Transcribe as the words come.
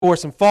for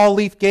some fall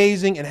leaf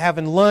gazing and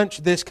having lunch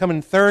this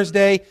coming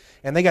Thursday.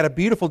 And they got a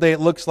beautiful day, it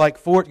looks like,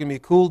 for it. It's going to be a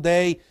cool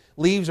day.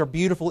 Leaves are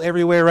beautiful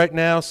everywhere right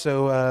now.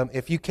 So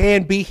if you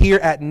can, be here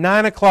at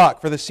 9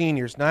 o'clock for the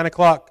seniors. 9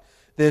 o'clock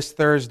this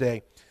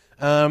Thursday.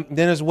 Then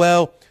as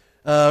well,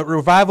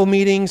 revival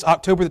meetings,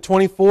 October the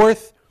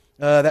 24th.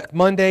 That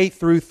Monday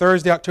through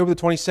Thursday, October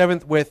the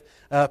 27th, with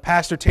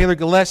Pastor Taylor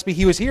Gillespie.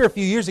 He was here a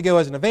few years ago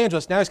as an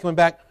evangelist. Now he's coming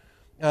back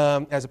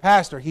as a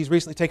pastor. He's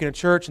recently taken a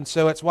church, and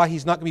so that's why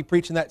he's not going to be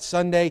preaching that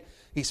Sunday.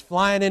 He's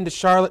flying into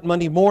Charlotte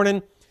Monday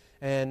morning,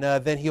 and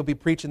then he'll be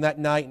preaching that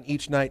night and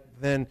each night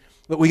then.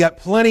 But we got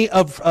plenty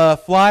of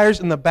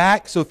flyers in the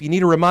back, so if you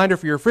need a reminder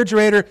for your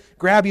refrigerator,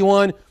 grab you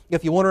one.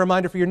 If you want a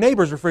reminder for your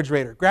neighbor's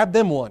refrigerator, grab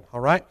them one, all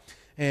right?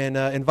 And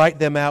invite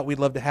them out. We'd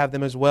love to have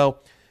them as well.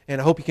 And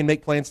I hope you can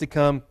make plans to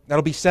come.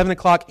 That'll be 7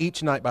 o'clock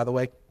each night, by the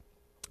way.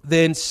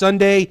 Then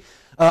Sunday,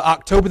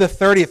 October the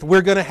 30th,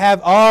 we're going to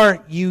have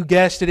our, you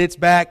guessed it, it's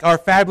back, our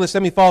fabulous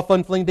semi-fall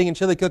fun, fling, ding, and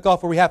chili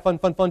cook-off where we have fun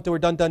till we're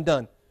done. Did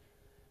you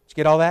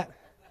get all that?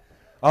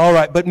 All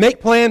right, but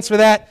make plans for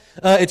that.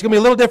 It's going to be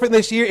a little different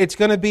this year. It's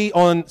going to be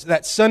on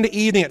that Sunday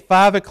evening at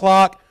 5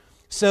 o'clock.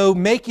 So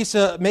make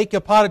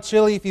a pot of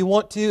chili if you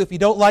want to. If you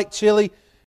don't like chili,